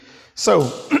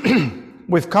So,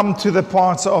 we've come to the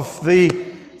part of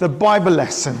the Bible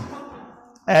lesson.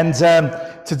 And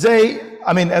today,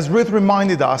 as Ruth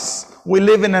reminded us, we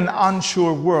live in an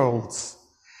unsure world.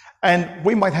 And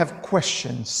we might have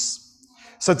questions.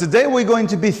 So today we're going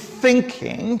to be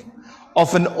thinking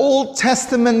of an Old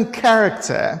Testament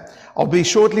character. I'll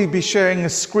shortly be sharing a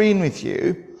screen with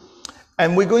you.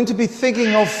 And we're going to be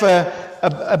thinking of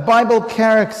a Bible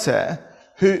character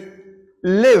who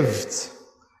lived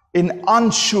in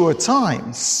unsure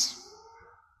times.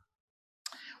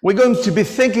 We're going to be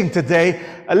thinking today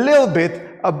a little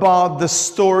bit about the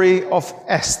story of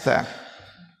Esther.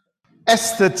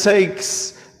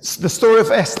 The story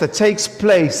of Esther takes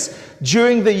place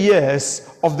during the years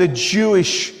of the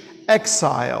Jewish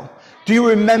exile. Do you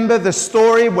remember the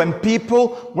story when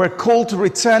people were called to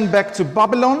return back to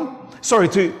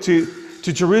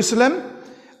to Jerusalem?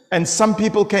 And some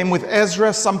people came with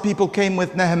Ezra, some people came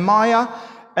with Nehemiah,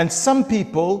 and some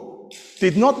people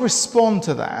did not respond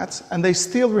to that, and they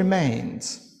still remained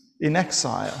in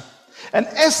exile. And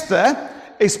Esther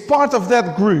is part of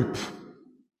that group.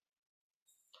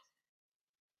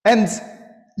 And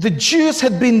the Jews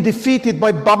had been defeated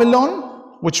by Babylon,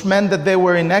 which meant that they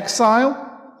were in exile.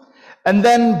 And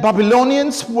then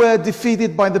Babylonians were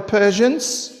defeated by the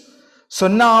Persians. So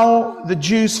now the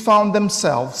Jews found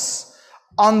themselves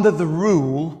under the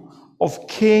rule of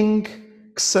King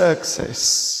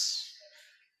Xerxes.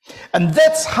 And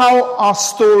that's how our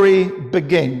story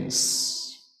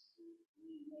begins.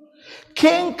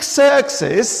 King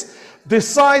Xerxes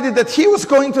decided that he was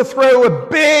going to throw a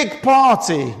big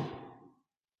party.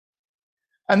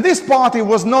 And this party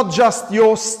was not just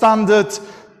your standard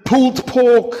pulled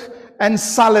pork and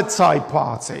salad type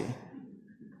party.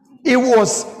 It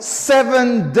was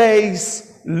 7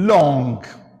 days long.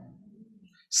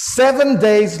 7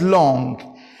 days long.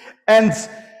 And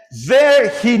there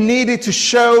he needed to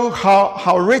show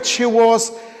how rich he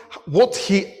was, what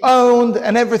he owned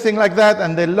and everything like that.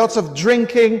 And there lots of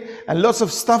drinking and lots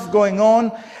of stuff going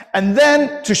on. And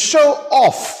then to show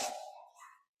off,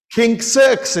 King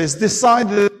Xerxes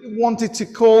decided that he wanted to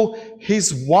call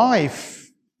his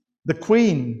wife, the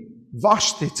queen,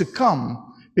 Vashti, to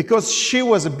come because she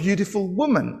was a beautiful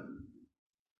woman.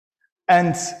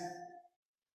 And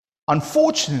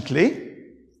unfortunately,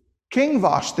 Queen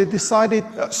Vashti decided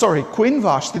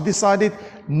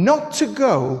not to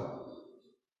go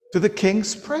to the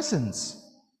king's presence.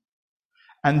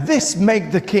 And this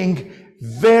made the king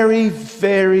very,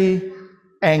 very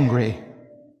angry.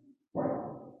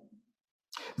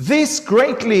 This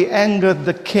greatly angered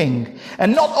the king.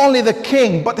 And not only the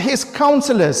king, but his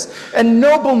counselors and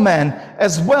noblemen,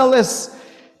 as well as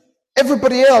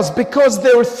everybody else, because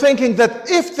they were thinking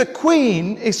that if the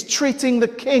queen is treating the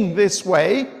king this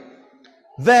way,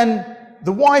 then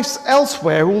the wives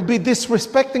elsewhere will be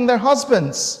disrespecting their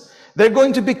husbands. They're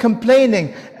going to be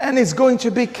complaining, and it's going to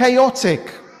be chaotic.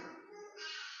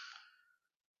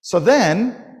 So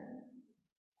then,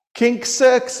 King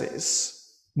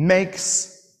Xerxes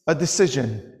makes a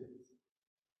decision.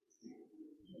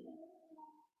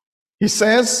 He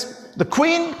says, the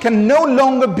queen can no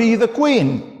longer be the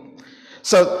queen.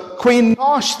 So Queen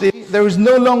Vashti, there is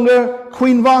no longer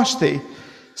Queen Vashti.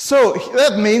 So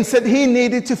that means that he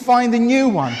needed to find a new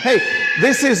one. Hey,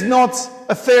 this is not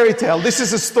a fairy tale. This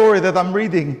is a story that I'm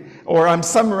reading or I'm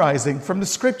summarizing from the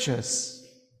scriptures.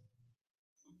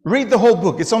 Read the whole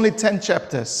book. It's only 10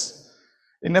 chapters.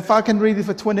 And if I can read it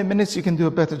for 20 minutes, you can do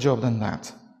a better job than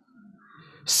that.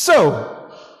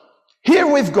 So, here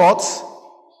we've got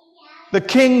the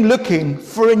king looking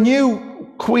for a new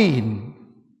queen.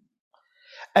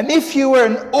 And if you were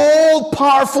an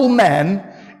all-powerful man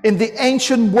in the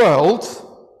ancient world,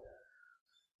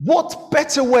 what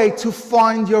better way to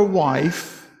find your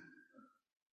wife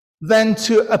than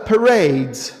to a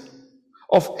parade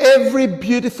of every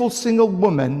beautiful single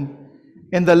woman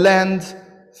in the land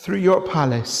through your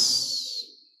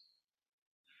palace?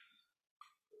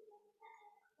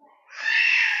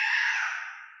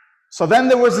 So then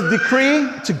there was a decree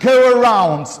to go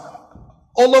around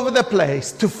all over the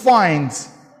place to find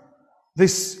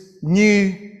this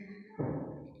new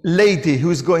lady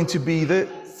who is going to be the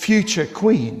future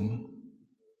queen.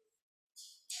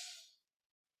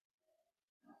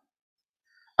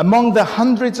 Among the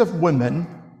hundreds of women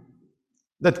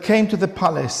that came to the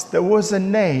palace, there was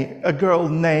a girl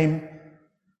named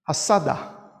Hadassah.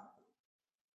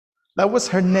 That was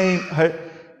her name,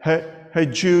 her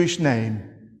Jewish name.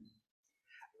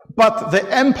 But the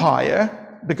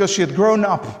empire, because she had grown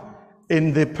up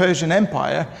in the Persian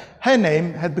Empire, her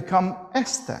name had become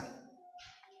Esther.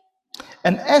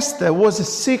 And Esther was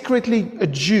secretly a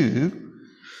Jew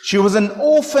She was an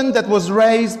orphan that was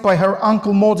raised by her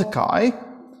uncle Mordecai,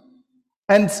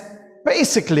 and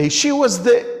basically she was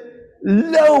the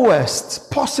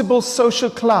lowest possible social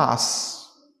class.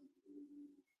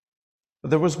 But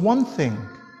there was one thing.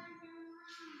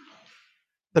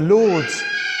 The Lord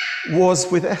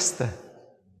was with Esther.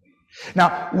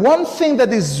 Now, one thing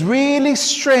that is really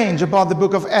strange about the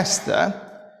book of Esther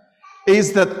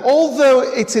is that although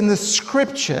it's in the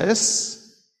scriptures,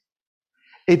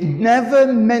 it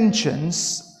never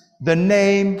mentions the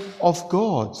name of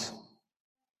God.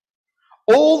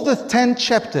 All the 10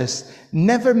 chapters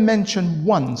never mention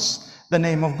once the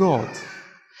name of God.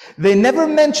 They never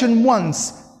mention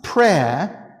once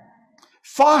prayer.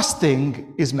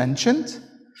 Fasting is mentioned,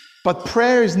 but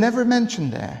prayer is never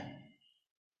mentioned there.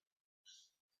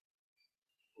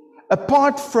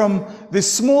 Apart from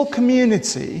this small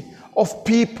community of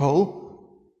people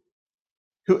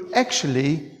who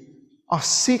actually are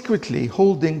secretly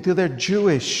holding to their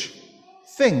Jewish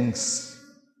things.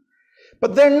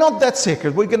 But they're not that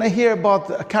secret. We're going to hear about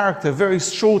a character very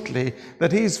shortly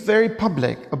that he's very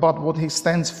public about what he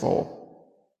stands for.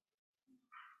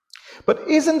 But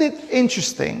isn't it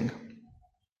interesting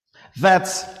that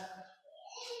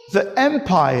the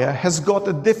empire has got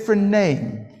a different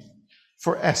name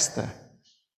for Esther?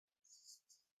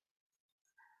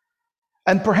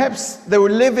 And perhaps they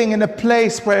were living in a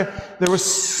place where there was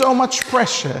so much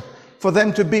pressure for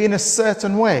them to be in a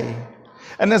certain way.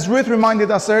 And as Ruth reminded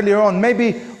us earlier on,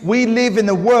 maybe we live in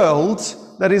a world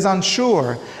that is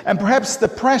unsure. And perhaps the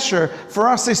pressure for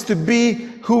us is to be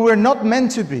who we're not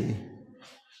meant to be.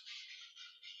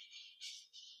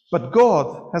 But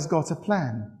God has got a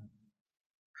plan.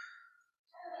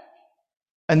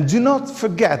 And do not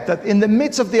forget that in the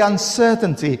midst of the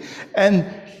uncertainty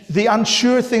and the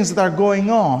unsure things that are going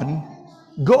on,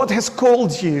 God has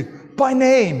called you by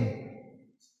name.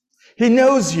 He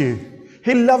knows you.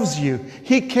 He loves you.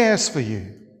 He cares for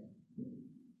you.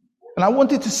 And I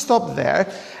wanted to stop there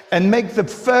and make the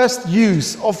first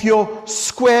use of your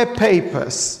square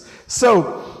papers.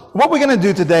 So, what we're going to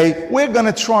do today, we're going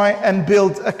to try and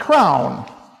build a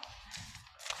crown.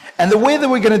 And the way that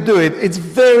we're going to do it, it's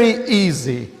very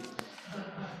easy.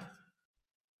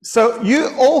 So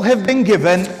you all have been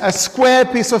given a square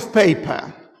piece of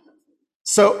paper.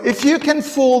 So if you can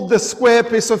fold the square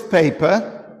piece of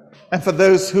paper, and for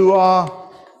those who are,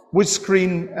 which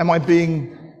screen am I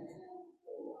being?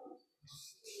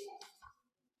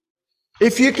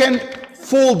 If you can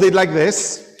fold it like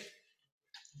this,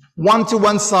 one to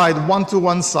one side, one to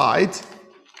one side.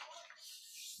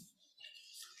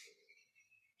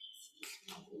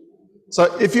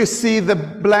 So if you see the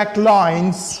black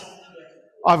lines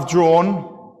I've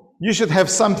drawn, you should have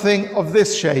something of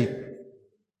this shape.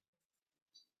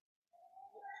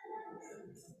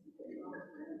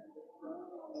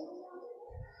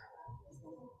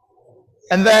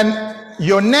 And then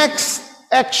your next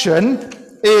action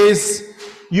is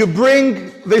you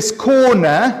bring this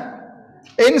corner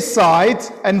inside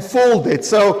and fold it.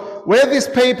 So where these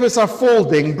papers are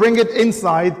folding, bring it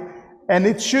inside, and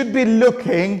it should be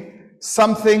looking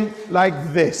something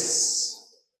like this.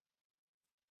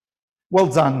 Well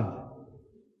done.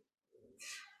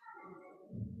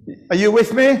 Are you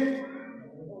with me?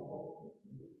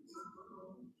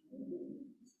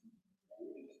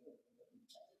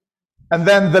 And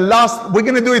then the last, we're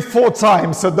going to do it 4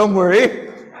 times, so don't worry.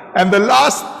 And the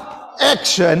last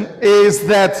action is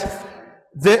that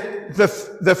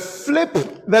the flip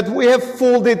that we have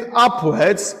folded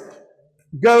upwards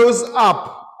goes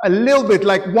up a little bit,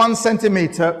 like 1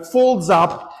 centimeter, folds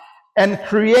up, and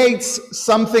creates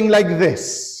something like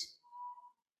this.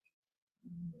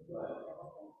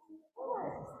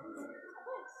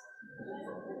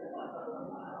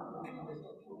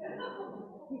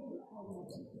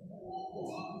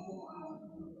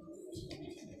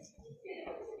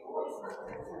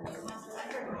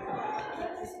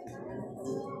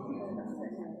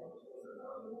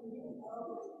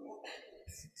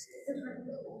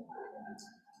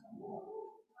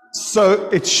 So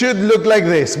it should look like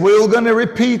this. We're going to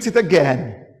repeat it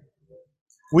again.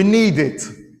 We need it.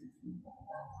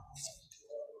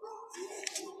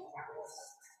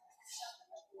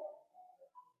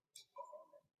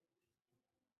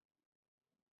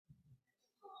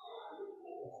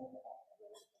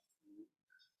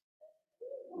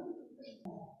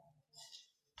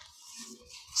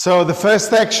 So the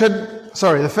first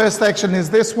action is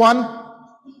this one.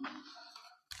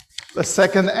 The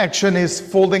second action is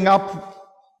folding up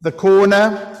the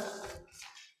corner.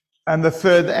 And the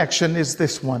third action is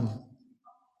this one.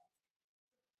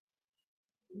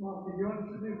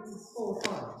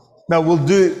 No, we'll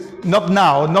do, not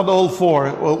now, not all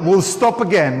four. We'll stop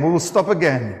again. We will stop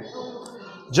again.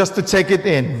 Just to take it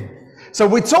in. So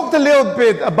we talked a little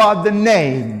bit about the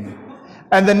name.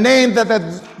 And the name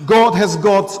that God has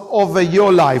got over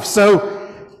your life. So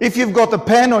if you've got a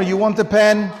pen or you want a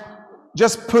pen,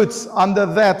 just put under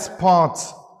that part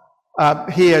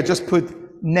here, just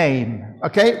put name.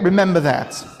 Okay, remember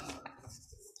that.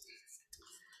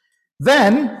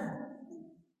 Then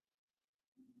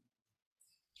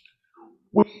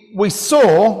we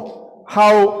saw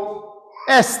how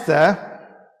Esther,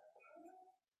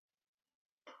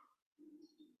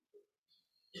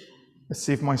 let's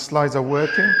see if my slides are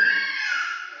working,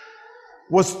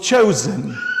 was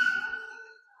chosen.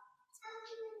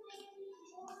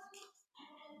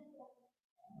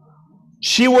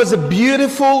 She was a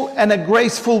beautiful and a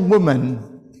graceful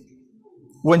woman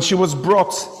when she was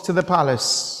brought to the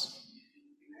palace.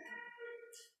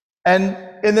 And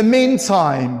in the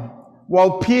meantime,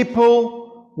 while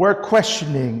people were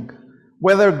questioning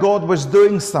whether God was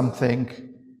doing something,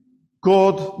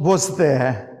 God was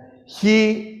there.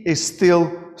 He is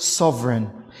still sovereign.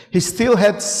 He still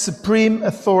had supreme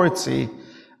authority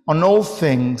on all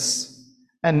things,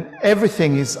 and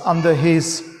everything is under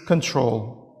his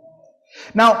control.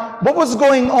 Now, what was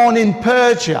going on in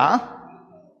Persia,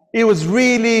 it was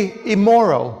really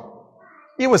immoral.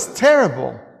 It was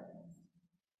terrible.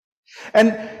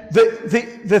 And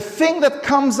the thing that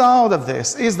comes out of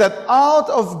this is that out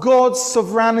of God's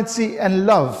sovereignty and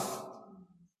love,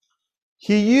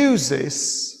 he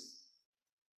uses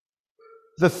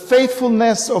the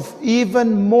faithfulness of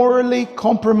even morally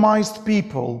compromised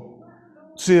people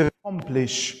to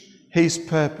accomplish his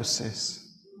purposes.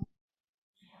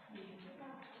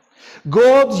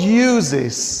 God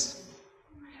uses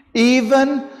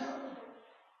even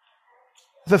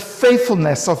the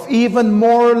faithfulness of even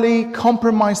morally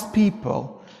compromised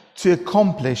people to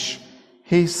accomplish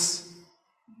his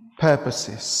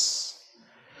purposes.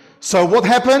 So what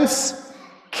happens?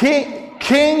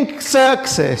 King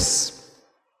Xerxes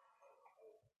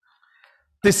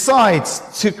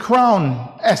decides to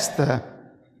crown Esther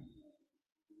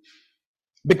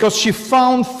because she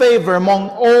found favor among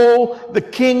all the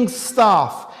king's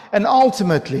staff, and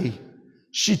ultimately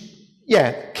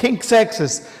King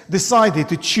Xerxes decided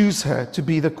to choose her to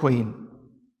be the queen.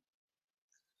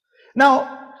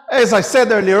 Now, as I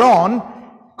said earlier on,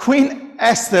 Queen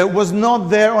Esther was not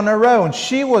there on her own.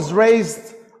 She was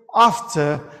raised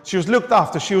she was looked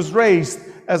after, she was raised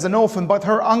as an orphan by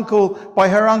her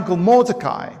uncle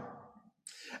Mordecai.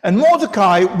 And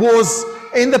Mordecai was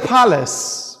in the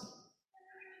palace.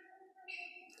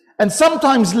 And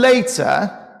sometimes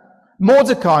later,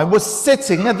 Mordecai was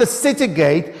sitting at the city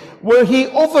gate where he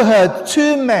overheard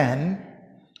two men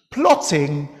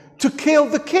plotting to kill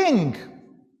the king.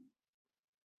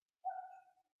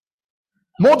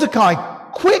 Mordecai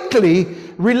quickly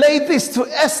relayed this to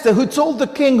Esther, who told the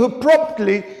king, who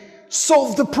promptly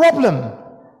solved the problem.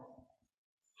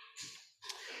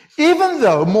 Even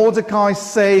though Mordecai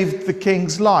saved the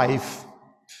king's life,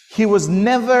 he was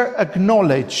never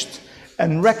acknowledged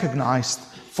and recognized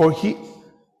for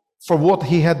what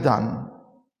he had done.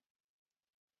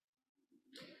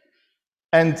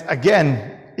 And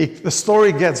again, the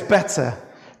story gets better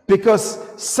because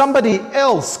somebody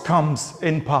else comes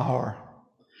in power.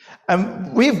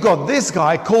 And we've got this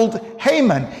guy called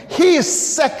Haman. He is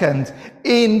second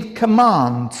in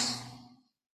command.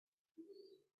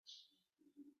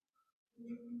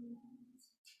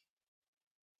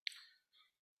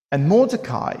 And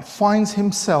Mordecai finds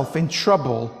himself in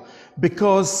trouble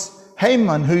because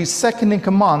Haman, who is second in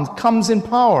command, comes in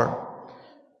power.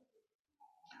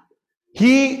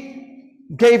 He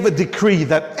gave a decree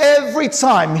that every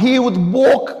time he would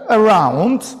walk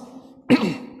around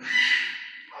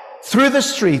through the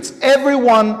streets,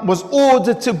 everyone was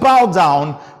ordered to bow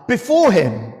down before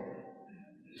him.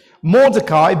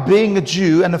 Mordecai, being a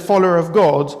Jew and a follower of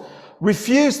God,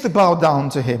 refused to bow down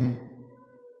to him,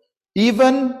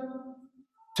 even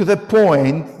to the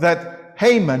point that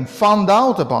Haman found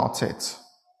out about it.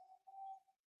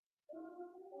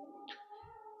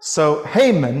 So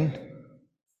Haman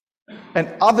and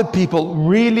other people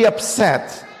really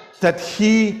upset that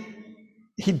he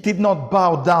did not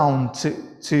bow down to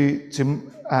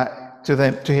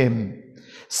him.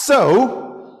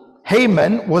 So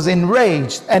Haman was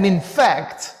enraged, and in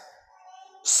fact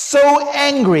so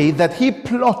angry that he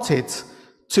plotted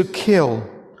to kill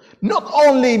not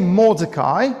only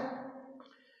Mordecai,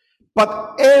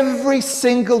 but every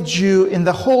single Jew in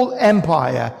the whole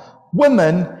empire,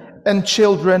 women and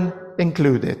children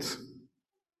included.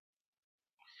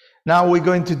 Now we're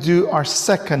going to do our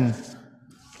second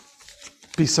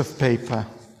piece of paper.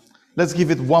 Let's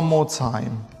give it one more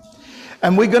time.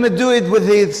 And we're going to do it with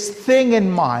this thing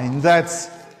in mind, that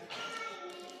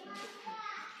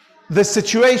the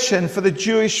situation for the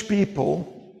Jewish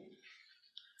people,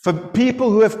 for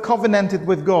people who have covenanted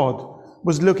with God,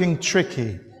 was looking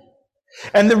tricky.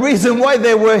 And the reason why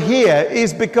they were here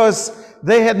is because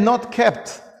they had not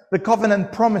kept the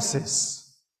covenant promises.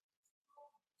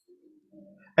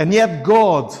 And yet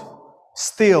God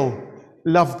still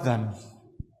loved them.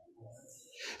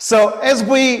 So as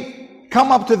we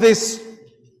come up to this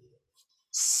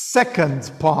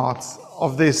second part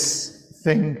of this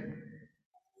thing,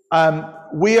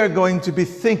 we are going to be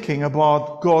thinking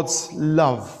about God's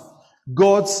love,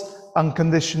 God's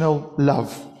unconditional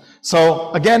love.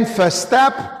 So again, first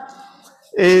step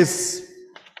is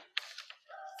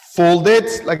fold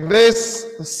it like this.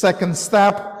 The second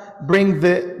step, bring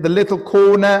the little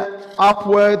corner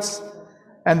upwards.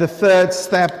 And the third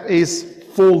step is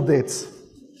fold it.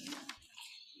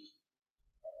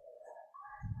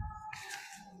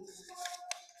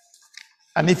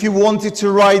 And if you wanted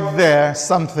to write there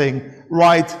something,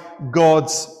 write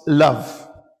God's love.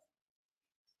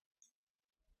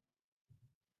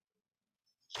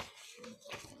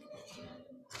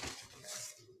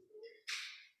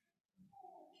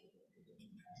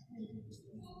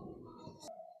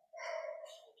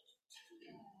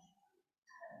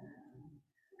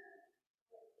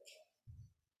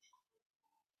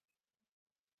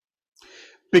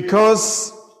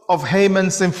 Because of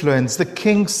Haman's influence, the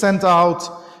king sent out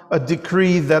a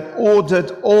decree that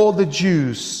ordered all the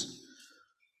Jews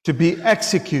to be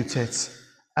executed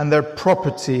and their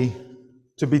property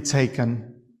to be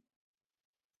taken.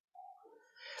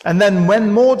 And then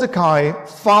when Mordecai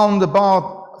found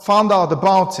out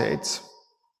about it,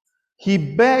 he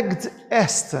begged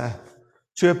Esther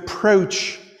to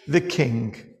approach the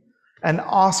king and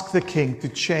ask the king to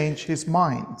change his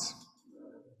mind.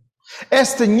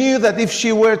 Esther knew that if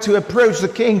she were to approach the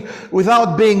king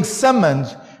without being summoned,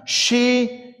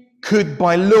 she could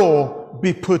by law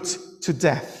be put to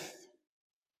death.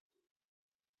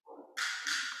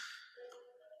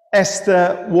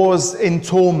 Esther was in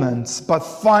torment, but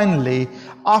finally,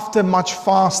 after much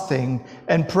fasting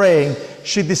and praying,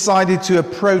 she decided to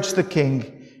approach the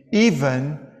king,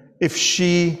 even if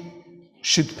she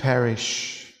should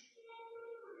perish.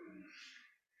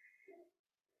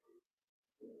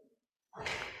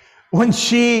 When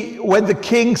the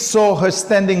king saw her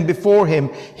standing before him,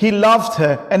 he loved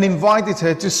her and invited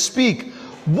her to speak.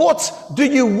 "What do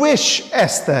you wish,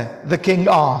 Esther?" the king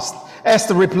asked.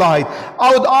 Esther replied,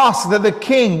 "I would ask that the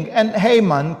king and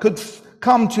Haman could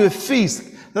come to a feast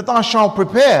that I shall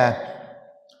prepare."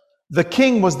 The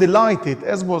king was delighted,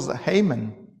 as was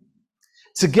Haman.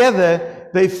 Together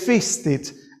they feasted,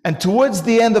 and towards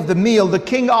the end of the meal, the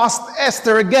king asked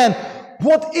Esther again,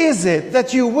 "What is it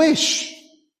that you wish?"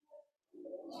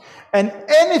 "And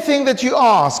anything that you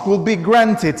ask will be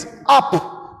granted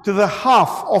up to the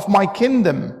half of my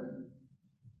kingdom."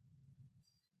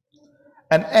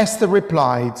 And Esther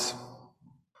replied,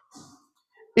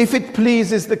 "If it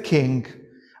pleases the king,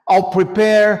 I'll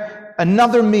prepare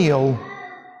another meal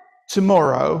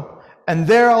tomorrow, and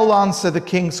there I'll answer the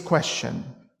king's question."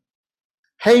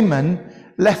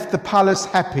 Haman left the palace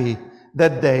happy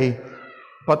that day,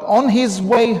 but on his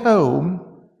way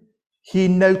home, he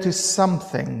noticed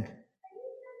something.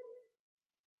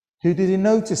 Who did he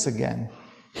notice again?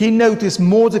 He noticed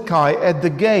Mordecai at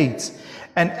the gate,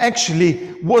 and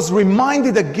actually was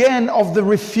reminded again of the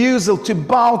refusal to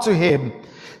bow to him.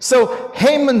 So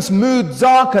Haman's mood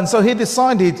darkened, so he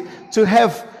decided to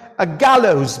have a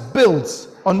gallows built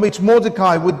on which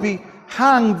Mordecai would be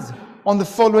hanged on the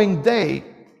following day.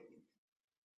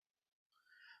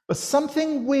 But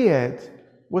something weird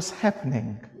was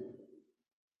happening.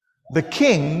 The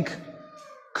king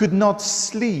could not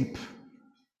sleep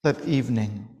that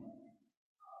evening.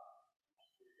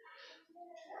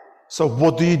 So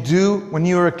what do you do when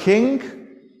you're a king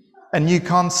and you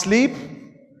can't sleep?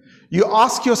 You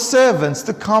ask your servants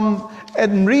to come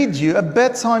and read you a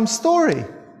bedtime story.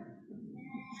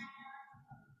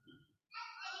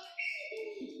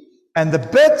 And the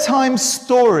bedtime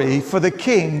story for the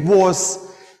king was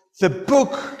the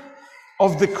book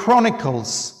of the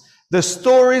Chronicles. The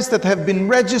stories that have been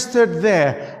registered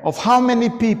there of how many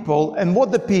people and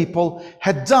what the people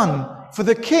had done for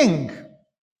the king.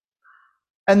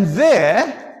 And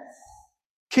there,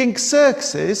 King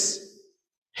Xerxes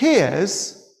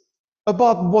hears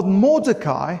about what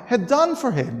Mordecai had done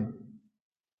for him.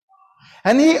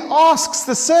 And he asks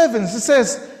the servants, he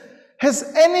says, "Has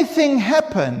anything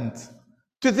happened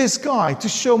to this guy to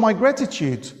show my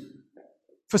gratitude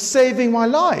for saving my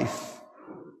life?"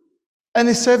 And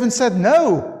his servant said,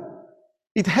 no,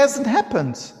 it hasn't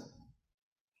happened.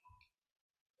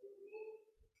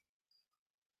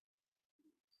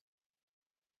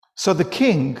 So the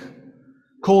king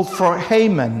called for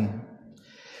Haman.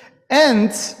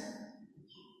 And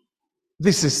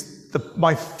this is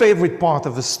my favorite part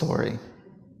of the story.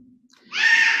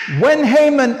 When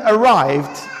Haman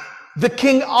arrived, the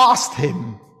king asked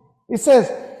him, he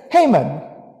says, Haman,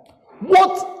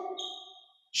 what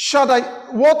should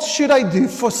I do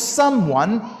for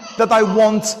someone that I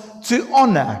want to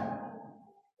honor?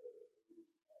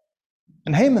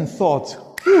 And Haman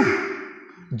thought,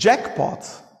 jackpot.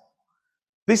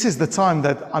 This is the time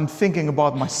that I'm thinking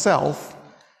about myself,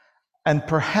 and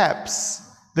perhaps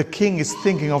the king is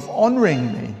thinking of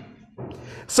honoring me.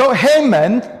 So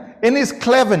Haman, in his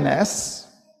cleverness,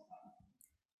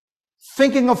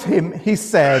 thinking of him, he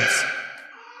said,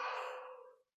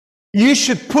 you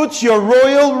should put your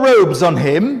royal robes on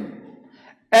him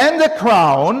and a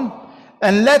crown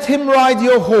and let him ride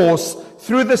your horse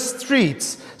through the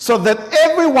streets so that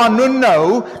everyone will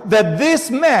know that this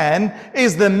man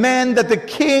is the man that the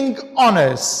king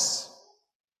honors.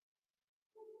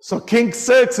 So King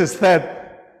Xerxes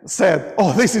said,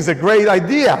 oh, this is a great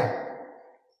idea.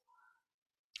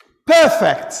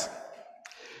 Perfect.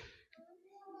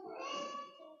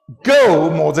 Go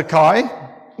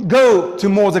to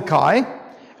Mordecai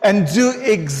and do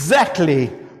exactly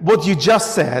what you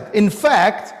just said. In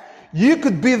fact, you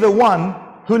could be the one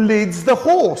who leads the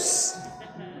horse.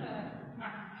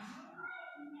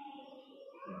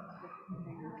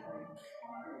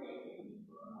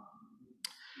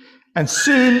 And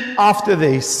soon after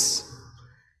this,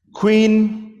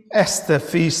 Queen Esther's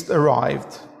feast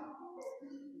arrived.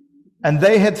 And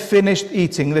they had finished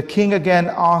eating. The king again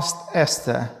asked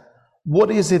Esther, what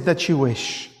is it that you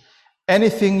wish?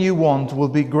 Anything you want will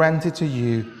be granted to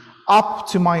you, up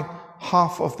to my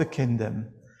half of the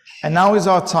kingdom. And now is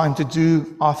our time to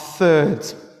do our third.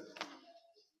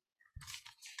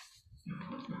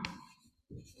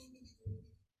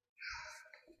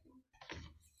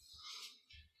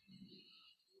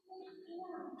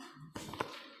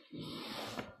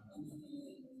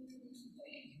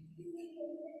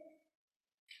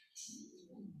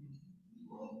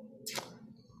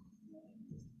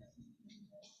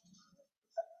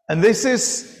 And this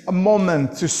is a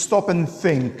moment to stop and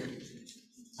think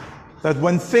that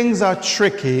when things are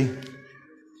tricky,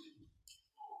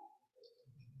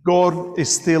 God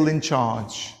is still in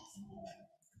charge.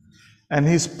 And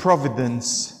his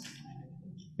providence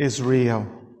is real.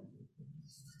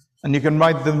 And you can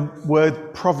write the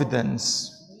word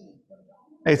providence.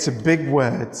 It's a big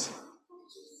word.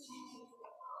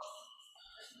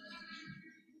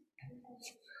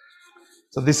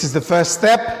 So this is the first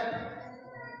step.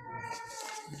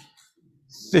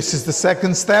 This is the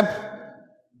second step,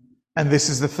 and this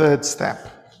is the third step.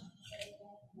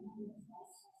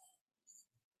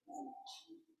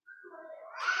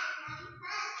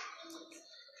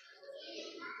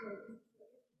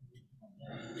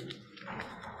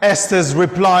 Esther's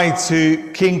reply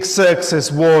to King Xerxes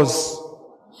was,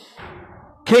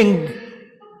 King,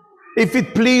 if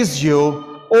it please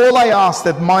you, all I ask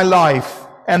that my life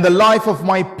and the life of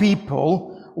my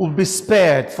people will be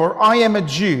spared, for I am a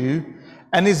Jew,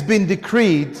 and it's been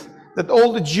decreed that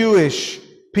all the Jewish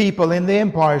people in the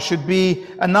empire should be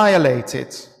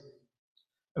annihilated.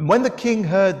 And when the king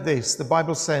heard this, the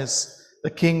Bible says the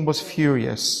king was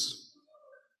furious.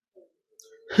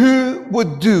 Who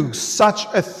would do such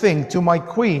a thing to my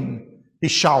queen? He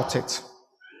shouted.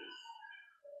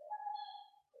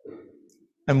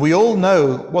 And we all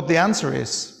know what the answer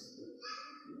is.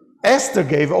 Esther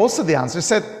gave also the answer,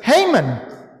 said, Haman.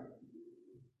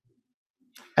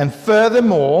 And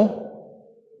furthermore,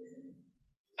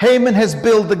 Haman has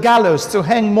built the gallows to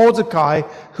hang Mordecai,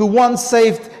 who once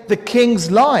saved the king's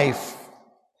life.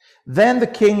 Then the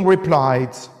king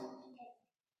replied,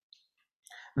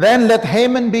 then let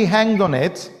Haman be hanged on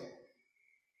it.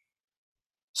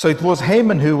 So it was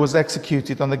Haman who was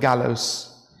executed on the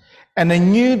gallows. And a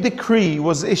new decree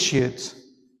was issued,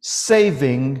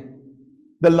 saving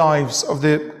the lives of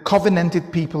the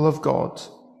covenanted people of God.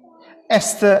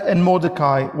 Esther and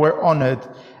Mordecai were honored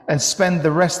and spent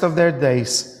the rest of their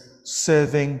days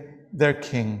serving their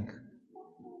king.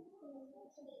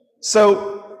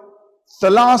 So the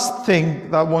last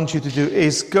thing that I want you to do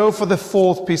is go for the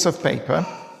fourth piece of paper.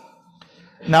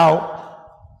 Now,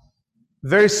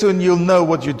 very soon you'll know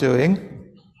what you're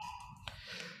doing.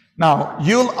 Now,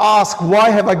 you'll ask,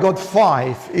 why have I got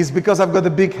 5? It's because I've got a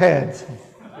big head.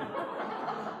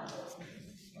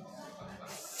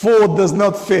 4 does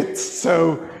not fit,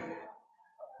 so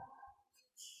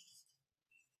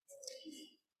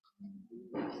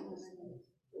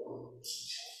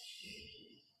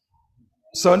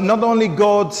So not only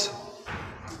God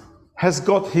has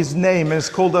got his name and has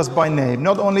called us by name,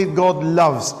 not only God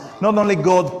loves, not only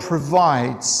God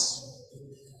provides,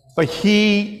 but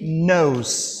he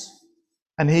knows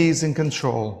and he is in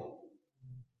control.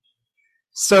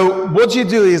 So what you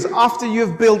do is, after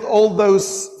you've built all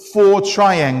those 4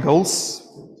 triangles,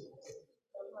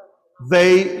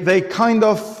 they kind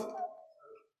of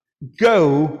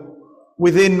go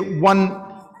within one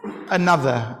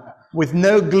another, with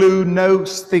no glue, no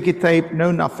sticky tape,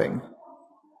 no nothing.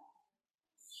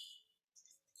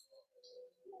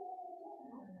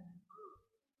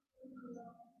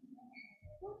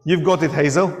 You've got it,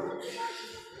 Hazel.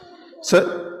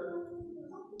 So,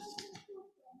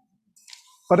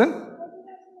 pardon?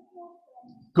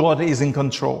 God is in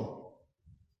control.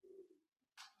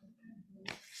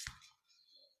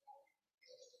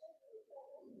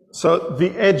 So the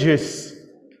edges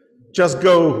just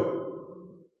go.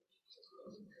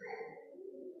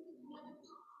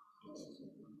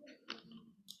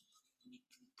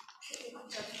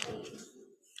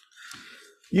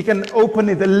 You can open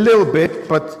it a little bit,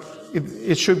 but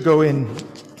it should go in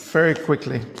very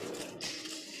quickly.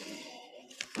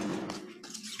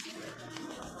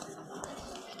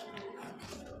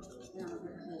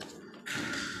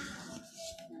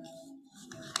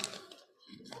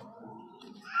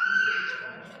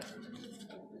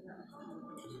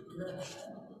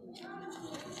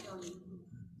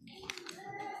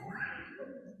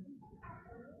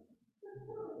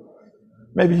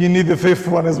 Maybe you need the 5th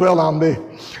one as well, Andy.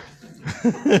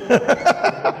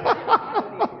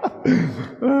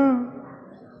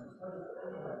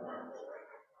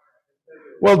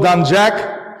 Well done,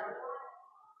 Jack.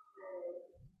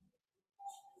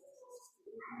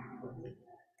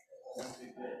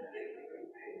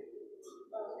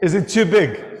 Is it too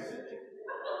big?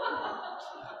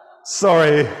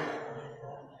 Sorry.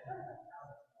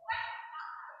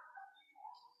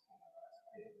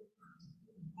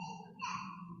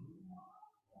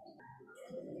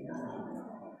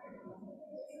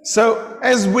 So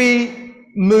as we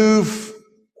move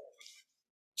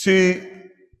to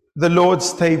the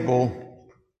Lord's table,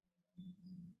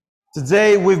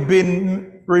 today we've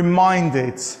been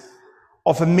reminded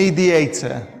of a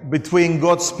mediator between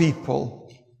God's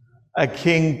people, a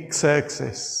King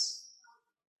Xerxes.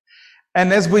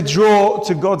 And as we draw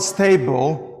to God's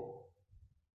table,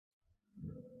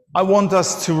 I want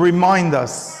us to remind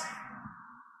us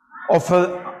of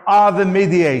another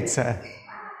mediator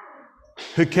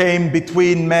who came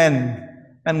between men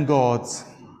and God.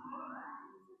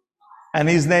 And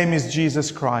his name is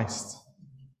Jesus Christ.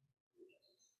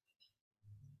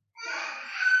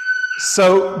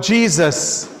 So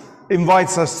Jesus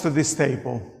invites us to this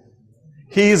table.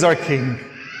 He is our King.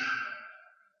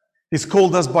 He's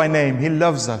called us by name. He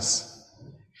loves us.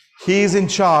 He is in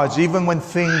charge even when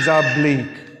things are bleak.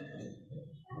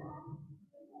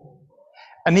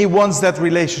 And he wants that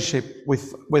relationship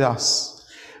with us.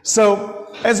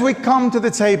 So as we come to the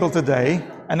table today,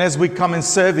 and as we come and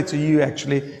serve it to you,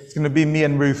 actually, it's going to be me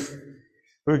and Ruth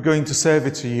who are going to serve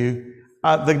it to you.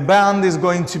 The band is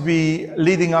going to be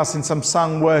leading us in some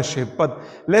sung worship, but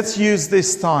let's use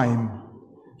this time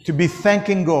to be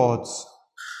thanking God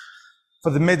for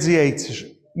the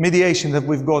mediation that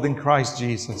we've got in Christ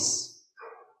Jesus,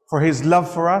 for his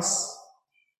love for us,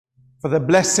 for the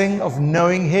blessing of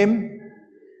knowing him,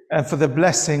 and for the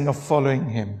blessing of following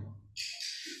him.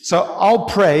 So I'll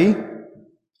pray,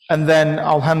 and then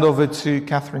I'll hand over to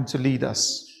Catherine to lead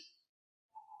us.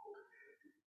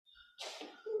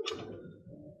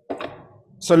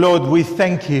 So Lord, we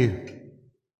thank you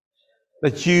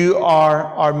that you are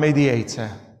our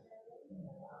mediator.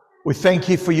 We thank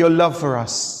you for your love for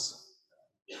us.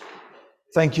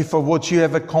 Thank you for what you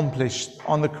have accomplished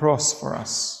on the cross for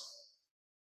us.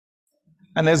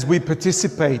 And as we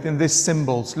participate in these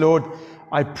symbols, Lord,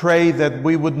 I pray that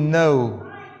we would know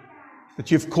that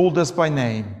you've called us by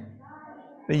name,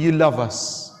 that you love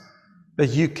us, that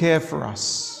you care for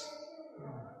us,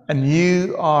 and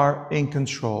you are in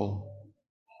control.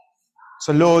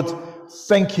 So Lord,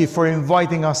 thank you for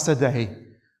inviting us today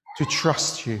to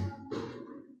trust you.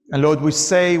 And Lord, we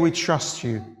say we trust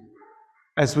you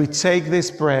as we take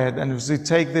this bread and as we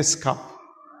take this cup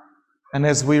and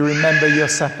as we remember your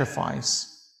sacrifice.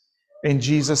 In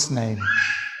Jesus' name,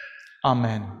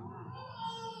 amen.